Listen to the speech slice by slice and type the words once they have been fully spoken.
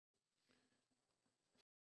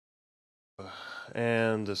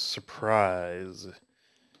And a surprise.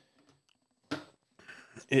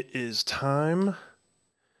 It is time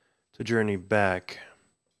to journey back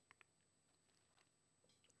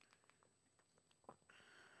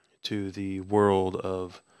to the world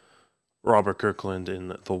of Robert Kirkland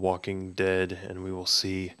in The Walking Dead, and we will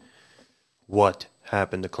see what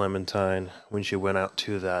happened to Clementine when she went out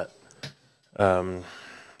to that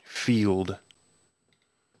field.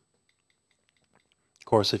 Of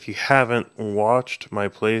course, if you haven't watched my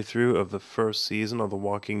playthrough of the first season of The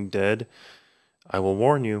Walking Dead, I will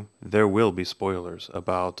warn you, there will be spoilers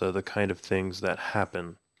about the kind of things that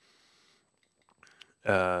happen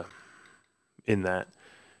in that.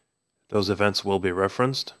 Those events will be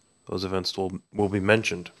referenced. Those events will be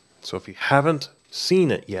mentioned. So if you haven't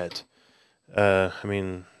seen it yet, there's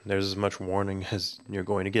as much warning as you're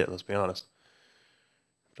going to get, let's be honest.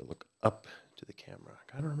 I have to look up to the camera.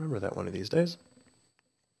 I kind of remember that one of these days.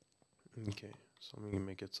 Okay, so let me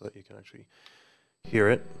make it so that you can actually hear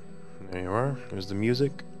it. There you are. There's the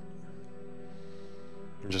music.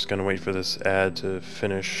 I'm just going to wait for this ad to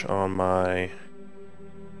finish on my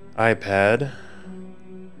iPad,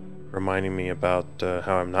 reminding me about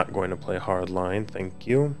how I'm not going to play Hardline. Thank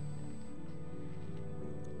you.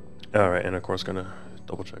 Alright, and of course going to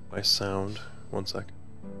double check my sound. One sec.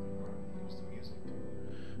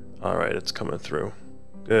 Alright, it's coming through.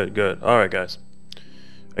 Good, good. Alright, guys.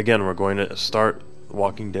 Again, we're going to start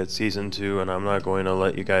Walking Dead Season 2, and I'm not going to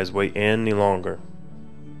let you guys wait any longer.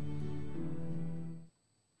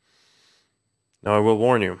 Now, I will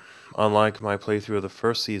warn you, unlike my playthrough of the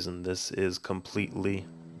first season, this is completely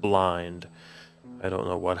blind. I don't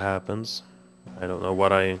know what happens. I don't know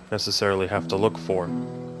what I necessarily have to look for.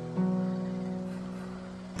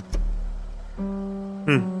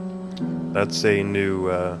 That's a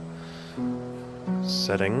new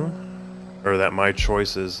setting. Or that my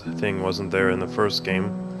choices thing wasn't there in the first game.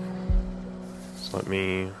 So let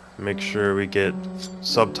me make sure we get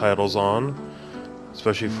subtitles on,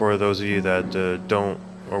 especially for those of you that don't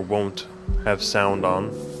or won't have sound on.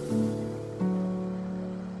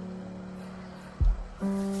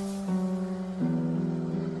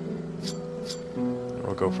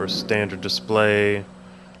 I'll go for standard display.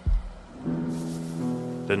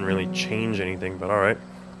 Didn't really change anything, but alright.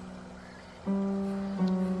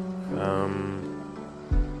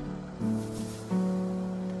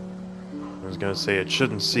 I was gonna say it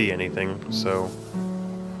shouldn't see anything, so...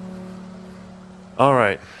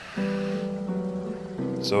 Alright.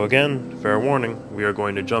 So again, fair warning, we are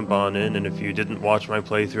going to jump on in, and if you didn't watch my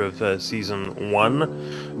playthrough of Season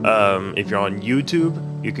 1, if you're on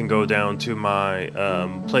YouTube, you can go down to my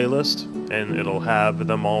playlist, and it'll have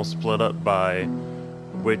them all split up by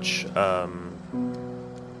which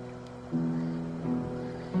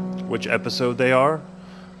episode they are.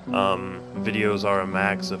 Videos are a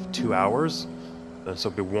max of 2 hours, so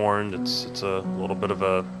be warned, it's a little bit of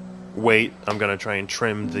a wait. I'm gonna try and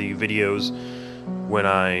trim the videos when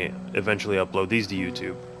I eventually upload these to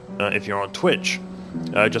YouTube. If you're on Twitch,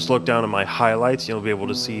 just look down at my highlights, you'll be able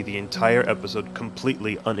to see the entire episode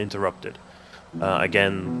completely uninterrupted.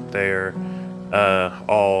 Again, they're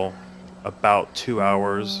all about 2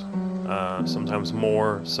 hours, sometimes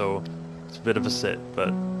more, so it's a bit of a sit,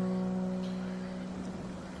 but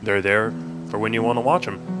they're there for when you want to watch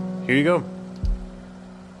them. Here you go.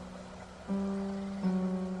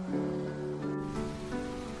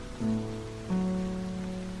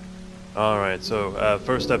 Alright, so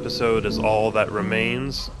first episode is All That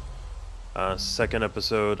Remains. Second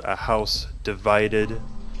episode, A House Divided.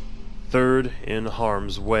 Third, In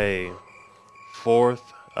Harm's Way. Fourth,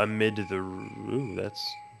 Amid the... Ooh, that's...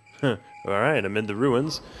 Alright, Amid the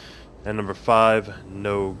Ruins. And number 5,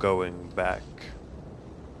 No Going Back.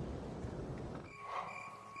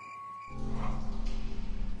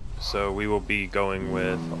 So we will be going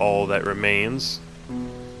with All That Remains.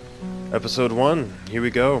 Episode 1, here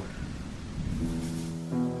we go.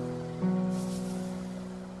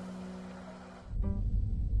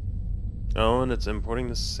 Oh, and it's importing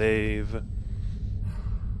the save.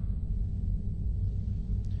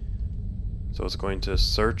 So it's going to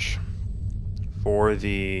search for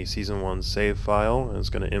the Season 1 save file, and it's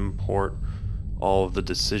going to import all of the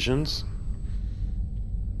decisions.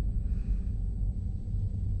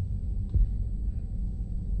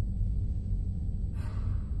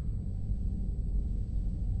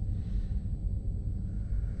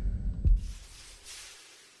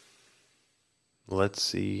 Let's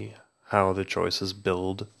see how the choices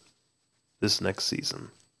build this next season.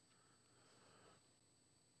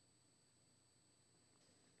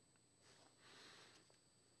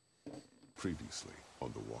 Previously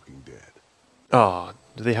on The Walking Dead. Oh,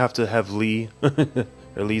 do they have to have Lee?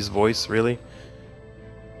 Or Lee's voice, really?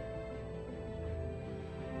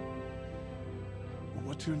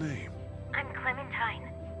 What's your name? I'm Clementine.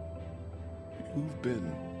 You've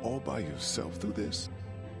been all by yourself through this?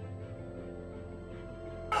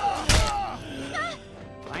 I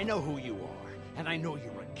know who you are, and I know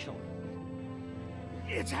you're a killer.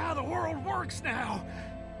 It's how the world works now!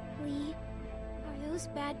 Lee, are those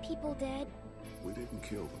bad people dead? We didn't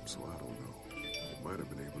kill them, so I don't know. They might have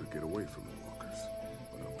been able to get away from the walkers,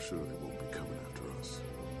 but I'm sure they won't be coming after us.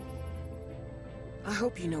 I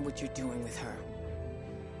hope you know what you're doing with her.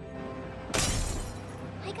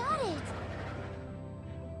 I got it!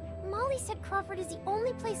 Molly said Crawford is the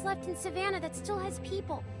only place left in Savannah that still has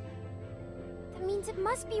people. That means it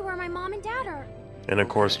must be where my mom and dad are. And of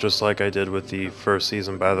course, just like I did with the first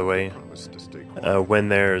season, by the way, Promise to stay quiet. when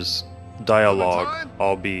there's dialogue, Clementine?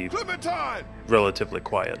 I'll be Clementine! relatively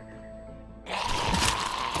quiet.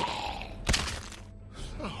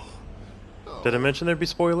 Did I mention there'd be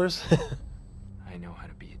spoilers? I know how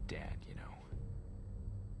to be a dad, you know.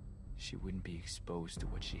 She wouldn't be exposed to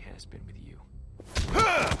what she has been with you.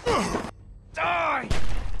 Die!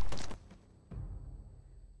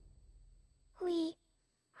 Lee,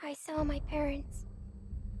 I saw my parents.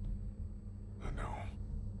 I know.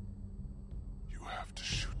 You have to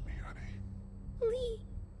shoot me, honey. Lee,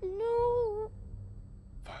 no.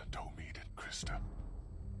 I don't mean it, Krista.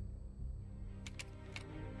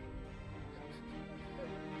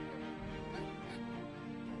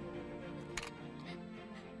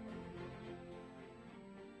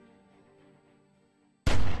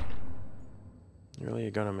 Really,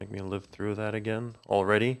 you're gonna make me live through that again?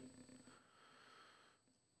 Already?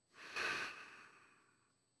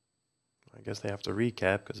 I guess they have to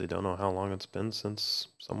recap because they don't know how long it's been since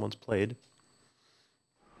someone's played.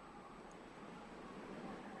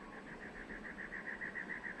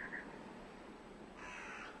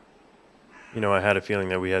 You know, I had a feeling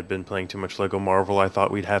that we had been playing too much Lego Marvel. I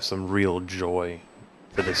thought we'd have some real joy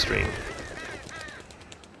for this stream.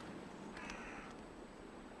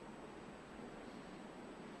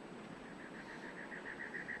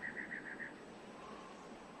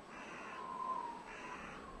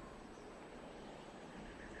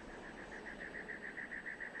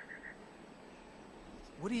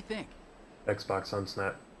 What do you think? Xbox on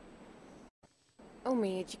Snap. Oh,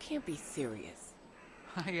 Mage, you can't be serious.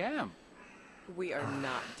 I am. We are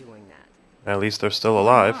not doing that. At least they're still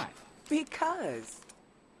alive. Why not? Because.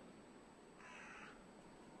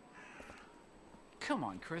 Come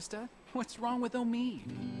on, Krista. What's wrong with Omid?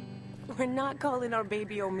 We're not calling our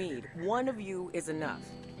baby Omid. One of you is enough.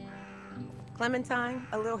 Clementine,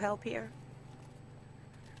 a little help here?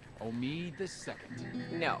 Omid the second.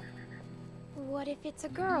 No. What if it's a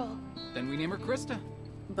girl? Then we name her Krista.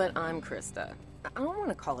 But I'm Krista. I don't want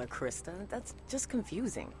to call her Krista. That's just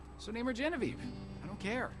confusing. So name her Genevieve. I don't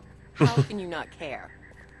care. How can you not care?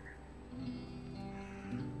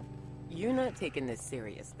 You're not taking this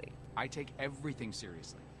seriously. I take everything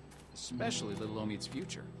seriously. Especially little Omid's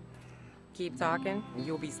future. Keep talking, and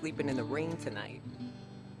you'll be sleeping in the rain tonight.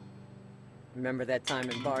 Remember that time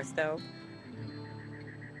in Barstow?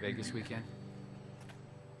 Vegas weekend.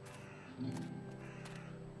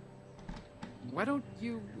 Why don't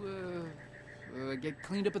you, get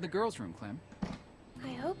cleaned up in the girls' room, Clem?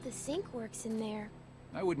 I hope the sink works in there.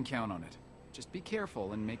 I wouldn't count on it. Just be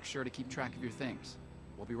careful and make sure to keep track of your things.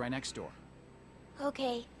 We'll be right next door.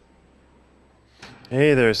 Okay.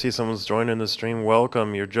 Hey there, I see someone's joining the stream.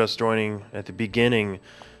 Welcome. You're just joining at the beginning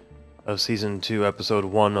of Season 2, Episode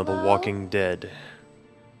 1 of The Hello? Walking Dead.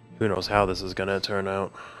 Who knows how this is gonna turn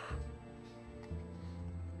out.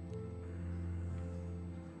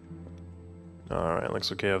 Alright, looks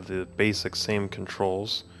like we have the basic same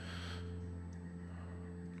controls.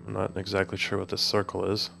 I'm not exactly sure what this circle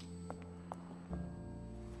is.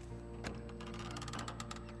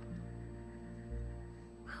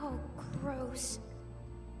 Oh, gross.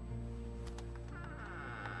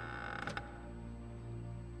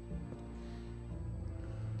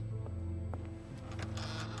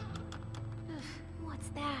 Ugh, what's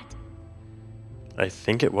that? I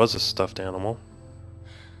think it was a stuffed animal.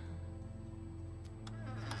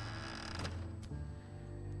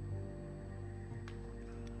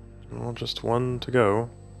 Well, just one to go.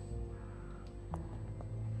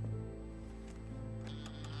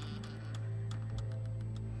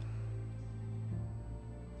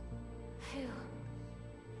 Phew.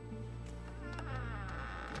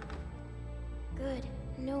 Good.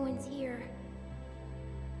 No one's here.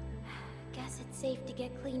 Guess it's safe to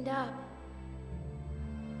get cleaned up.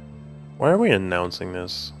 Why are we announcing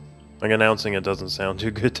this? Like, announcing it doesn't sound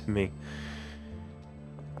too good to me.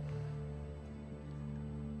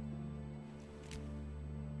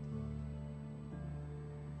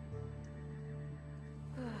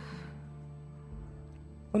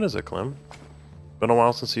 What is it, Clem? Been a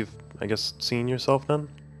while since you've, I guess, seen yourself then?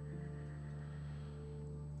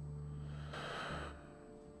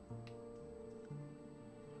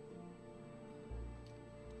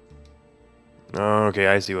 Okay,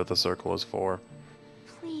 I see what the circle is for.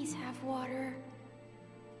 Please have water.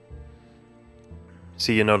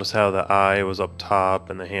 See, you notice how the eye was up top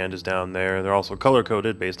and the hand is down there. They're also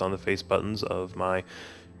color-coded based on the face buttons of my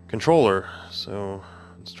controller. So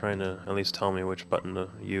it's trying to at least tell me which button to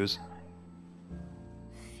use.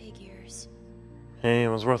 Figures. Hey, it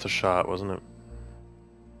was worth a shot, wasn't it?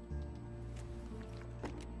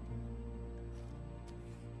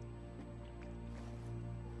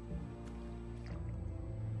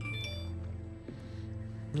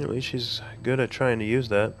 At least she's good at trying to use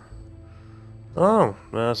that. Oh,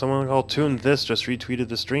 someone called Tune This just retweeted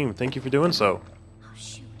the stream. Thank you for doing so. Oh,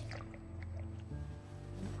 shoot.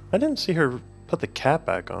 I didn't see her put the cap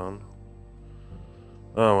back on.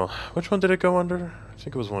 Oh well, which one did it go under? I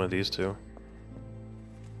think it was one of these two.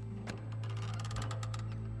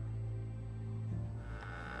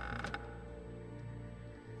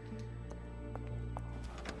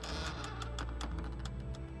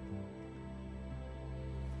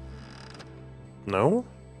 No?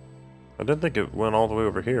 I didn't think it went all the way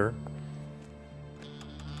over here.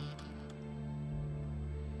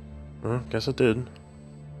 Guess it did.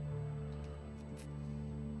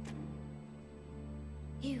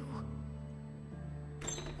 You.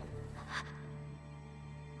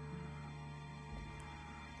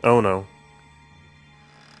 Oh no.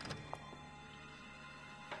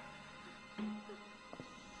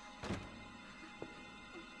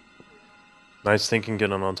 Nice thinking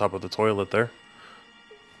getting on top of the toilet there.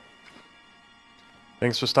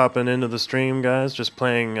 Thanks for stopping into the stream, guys. Just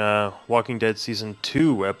playing Walking Dead Season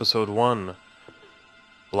 2, Episode 1.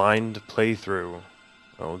 Blind playthrough.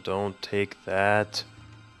 Oh, don't take that.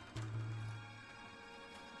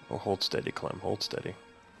 Oh, hold steady, Clem. Hold steady.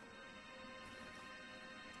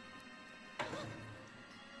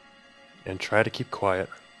 And try to keep quiet.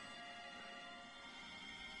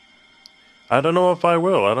 I don't know if I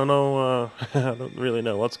will. I don't know, I don't really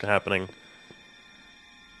know what's happening.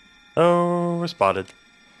 Oh, we're spotted.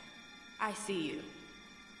 I see you.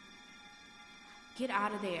 Get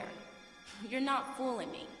out of there. You're not fooling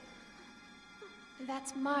me.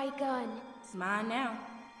 That's my gun. It's mine now.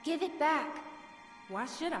 Give it back. Why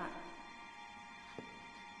should I?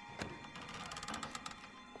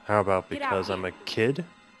 How about Get out because here. I'm a kid?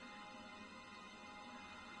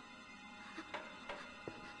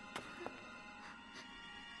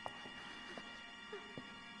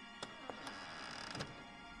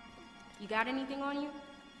 You got anything on you?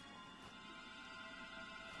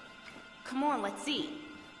 Come on, let's see.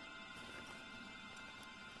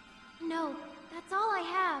 No, that's all I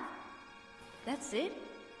have. That's it?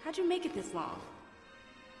 How'd you make it this long?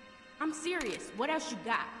 I'm serious. What else you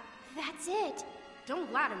got? That's it.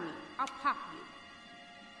 Don't lie to me. I'll pop you.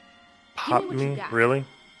 Pop what you me? got. Really?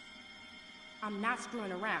 I'm not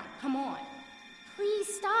screwing around. Come on. Please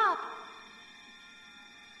stop.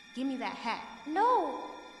 Give me that hat. No.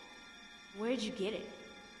 Where'd you get it?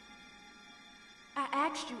 I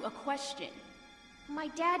asked you a question. My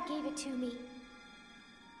dad gave it to me.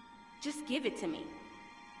 Just give it to me.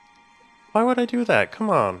 Why would I do that? Come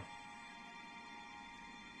on.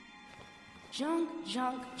 Junk,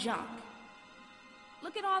 junk, junk.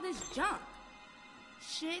 Look at all this junk.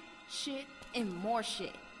 Shit, shit, and more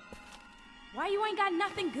shit. Why you ain't got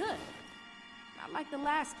nothing good? Not like the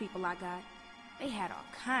last people I got. They had all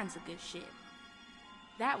kinds of good shit.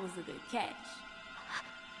 That was a good catch.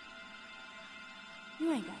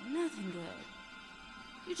 You ain't got nothing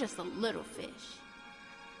good. You just a little fish.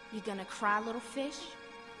 You gonna cry, little fish?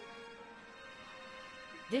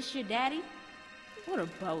 This your daddy? What a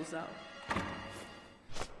bozo.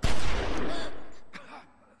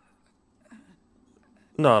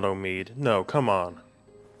 Not Omid. No, come on.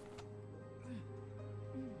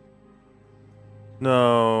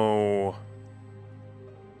 No.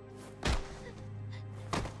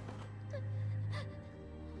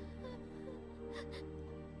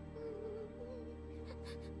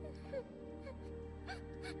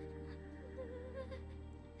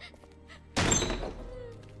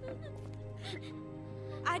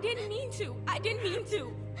 I didn't mean to. I didn't mean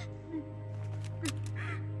to.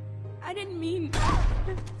 I didn't mean.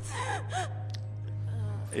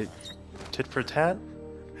 Tit for tat?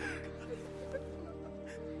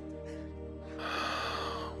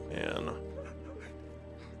 Man.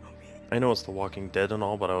 I know it's The Walking Dead and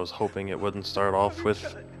all, but I was hoping it wouldn't start off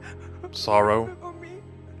with sorrow. Homie,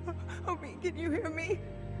 homie, can you hear me?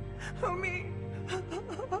 Homie.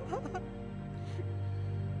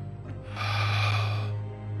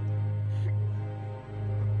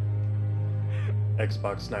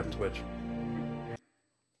 Xbox Snap Twitch.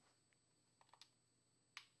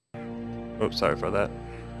 Oops, sorry for that.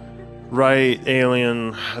 Right,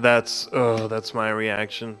 Alien. That's my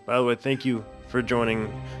reaction. By the way, thank you for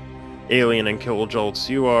joining Alien and Kill Jolts.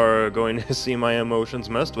 You are going to see my emotions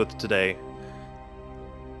messed with today.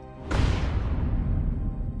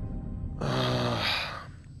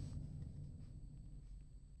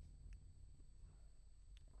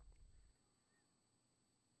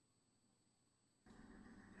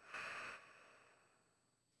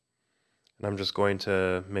 And I'm just going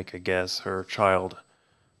to make a guess. Her child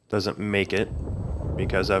doesn't make it,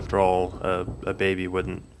 because after all, a baby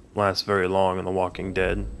wouldn't last very long in The Walking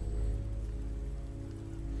Dead.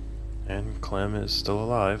 And Clem is still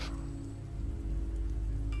alive.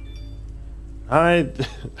 Hi,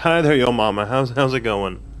 hi there, yo mama. How's it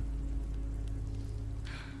going?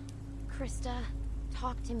 Krista,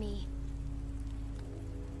 talk to me.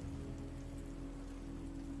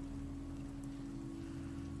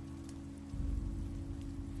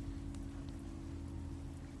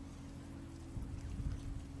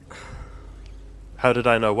 How did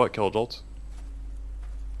I know what, Killjolt?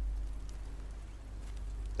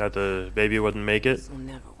 That the baby wouldn't make it? This will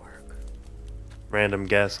never work. Random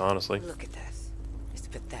guess, honestly. Look at this. It's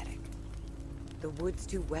pathetic. The wood's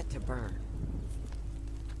too wet to burn.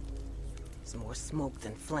 It's more smoke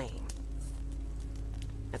than flame.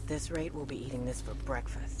 At this rate, we'll be eating this for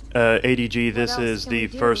breakfast. ADG, this else is can the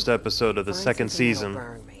we do? first episode of the Find second something season. that'll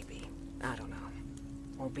burn, maybe. I don't know.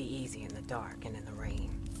 Won't be easy in the dark and in the rain.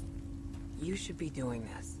 You should be doing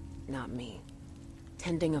this, not me.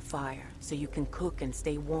 Tending a fire so you can cook and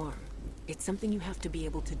stay warm. It's something you have to be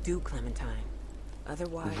able to do, Clementine.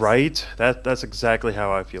 Otherwise... Right? That's exactly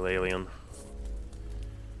how I feel, Alien.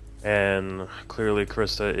 And clearly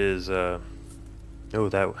Krista is, oh,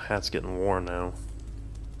 that hat's getting worn now.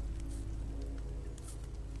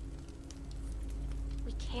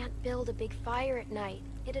 We can't build a big fire at night.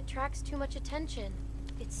 It attracts too much attention.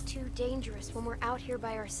 It's too dangerous when we're out here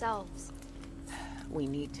by ourselves. We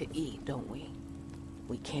need to eat, don't we?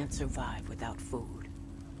 We can't survive without food.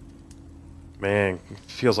 Man,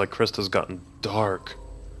 feels like Krista's gotten dark.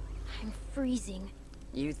 I'm freezing.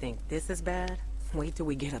 You think this is bad? Wait till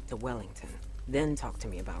we get up to Wellington. Then talk to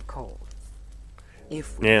me about cold.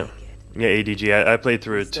 If we Yeah. make it. Yeah, ADG, I played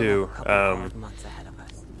through We it still too. have a couple hard months ahead of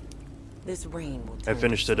us. This rain will I turn to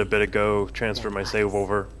finished it a sleet, bit ago, transferred then my save ice,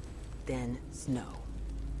 over. Then snow.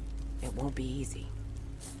 It won't be easy.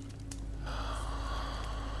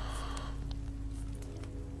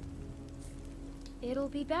 It'll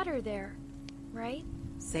be better there, right?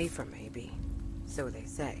 Safer, maybe. So they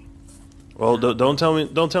say. Well, don't tell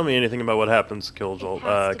me anything about what happens, Killjolt,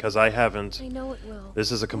 has to because I haven't. I know it will.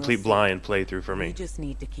 This is a complete see. blind playthrough for We me. just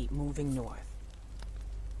need to keep moving north.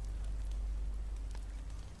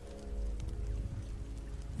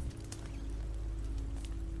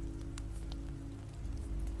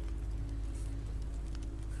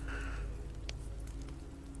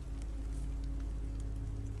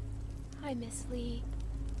 Hi, Miss Lee.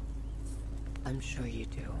 I'm sure you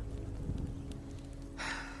do.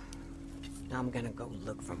 I'm gonna go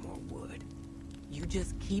look for more wood. You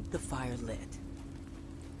just keep the fire lit.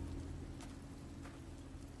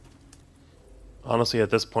 Honestly, at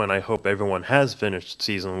this point, I hope everyone has finished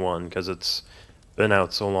Season 1, because it's been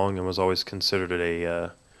out so long and was always considered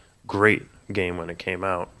a great game when it came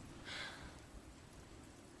out.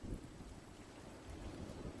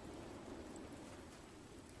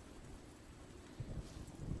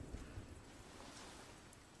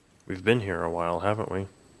 We've been here a while, haven't we?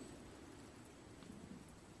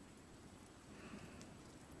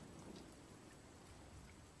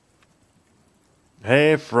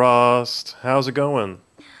 Hey, Frost. How's it going?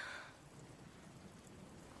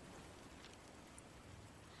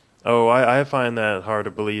 Oh, I find that hard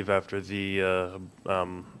to believe after the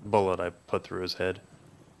bullet I put through his head.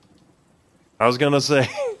 I was gonna say...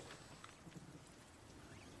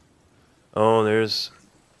 Oh, there's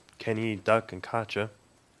Kenny, Duck, and Katja.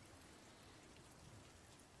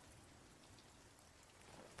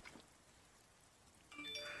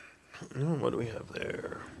 What do we have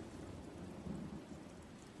there?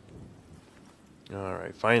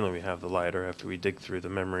 Alright, finally we have the lighter after we dig through the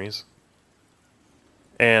memories.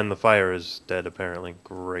 And the fire is dead, apparently.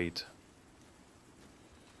 Great.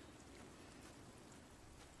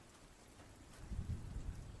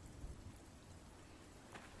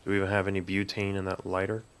 Do we even have any butane in that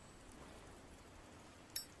lighter?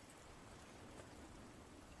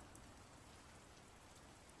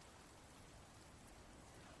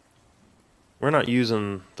 We're not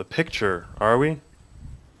using the picture, are we?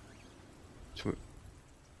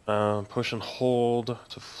 Push and hold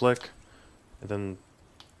to flick, and then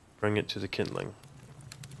bring it to the kindling.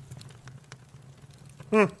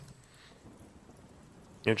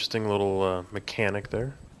 Interesting little mechanic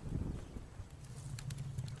there.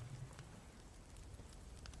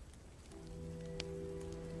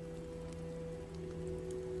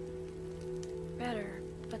 Better,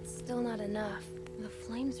 but still not enough. The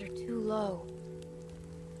flames are too low.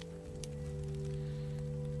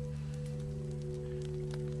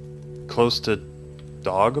 Close to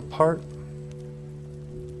dog part?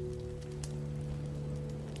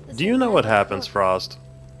 Do you know what happens, Frost?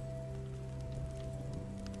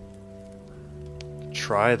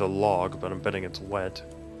 Try the log, but I'm betting it's wet.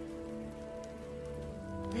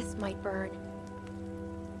 This might burn.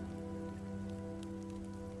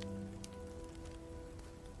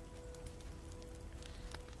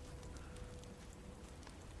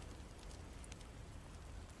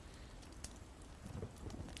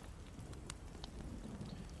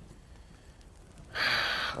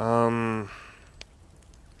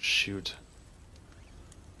 Shoot.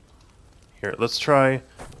 Here, let's try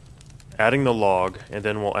adding the log, and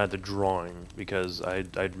then we'll add the drawing, because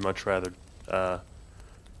I'd much rather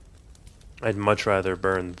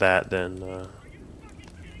burn that than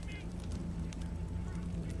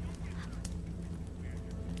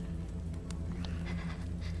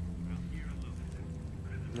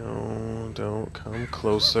No, don't come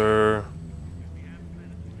closer.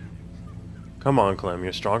 Come on, Clem,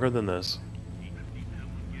 you're stronger than this.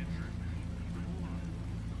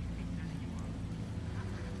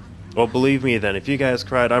 Well, believe me then, if you guys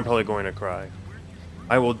cried, I'm probably going to cry.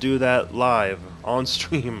 I will do that live, on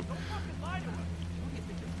stream.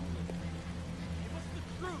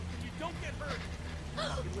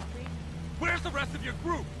 Where's the rest of your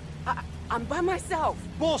group? I'm by myself.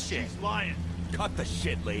 Bullshit! She's lying. Cut the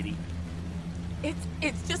shit, lady.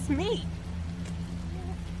 It's just me.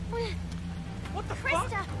 What the Krista,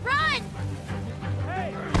 fuck? run!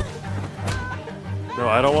 Hey! No,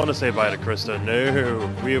 I don't want to say bye to Krista. No,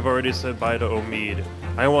 we have already said bye to Omid.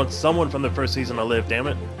 I want someone from the first season to live, damn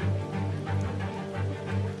it.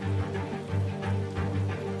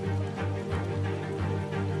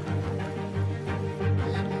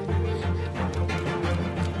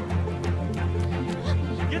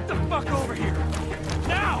 Get the fuck over here!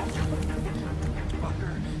 Now!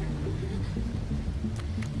 Fucker.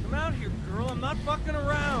 Come out here, girl. I'm not fucking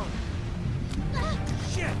around.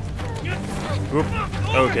 Shit! Get the Oop. fuck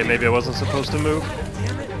over Okay, here! maybe I wasn't supposed to move.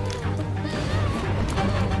 Damn it!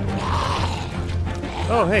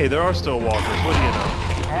 Oh, hey, there are still walkers. What do you know?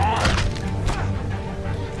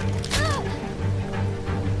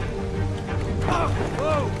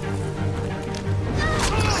 Whoa!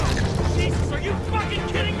 Jesus, are you fucking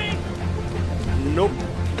kidding me? Nope.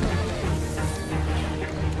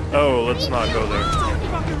 Oh, let's not go there. Stop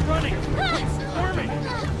fucking running! Squirming!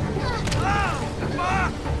 Ah!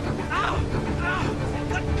 Fuck! Ow! Ow!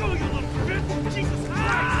 Let go, you little bitch! Jesus Christ!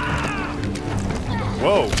 Ah!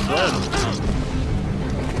 Whoa, Glenn.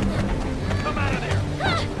 Come out of there!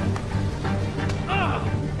 Ah!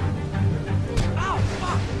 Ow!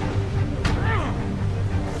 Fuck!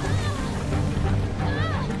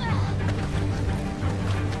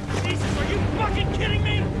 Jesus, are you fucking kidding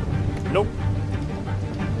me? Nope.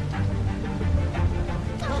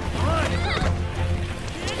 Come on!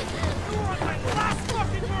 You were on my last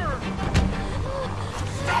fucking nerve!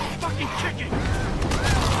 Stop fucking kicking!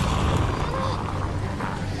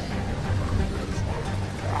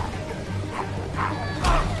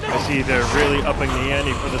 I see they're really upping the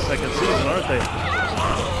ante for the second season, aren't they?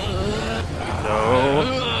 No.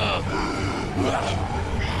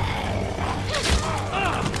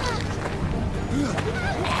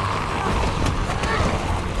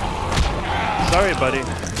 Sorry, buddy.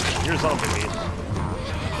 You're zombie meat.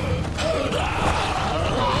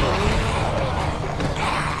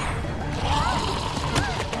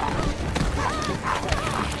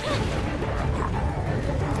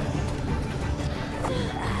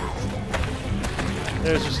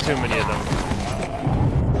 There's just too many of them.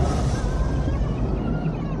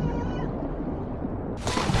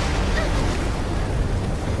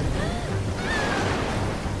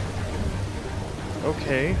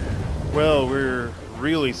 Okay. Well, we're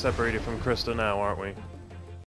really separated from Krista now, aren't we?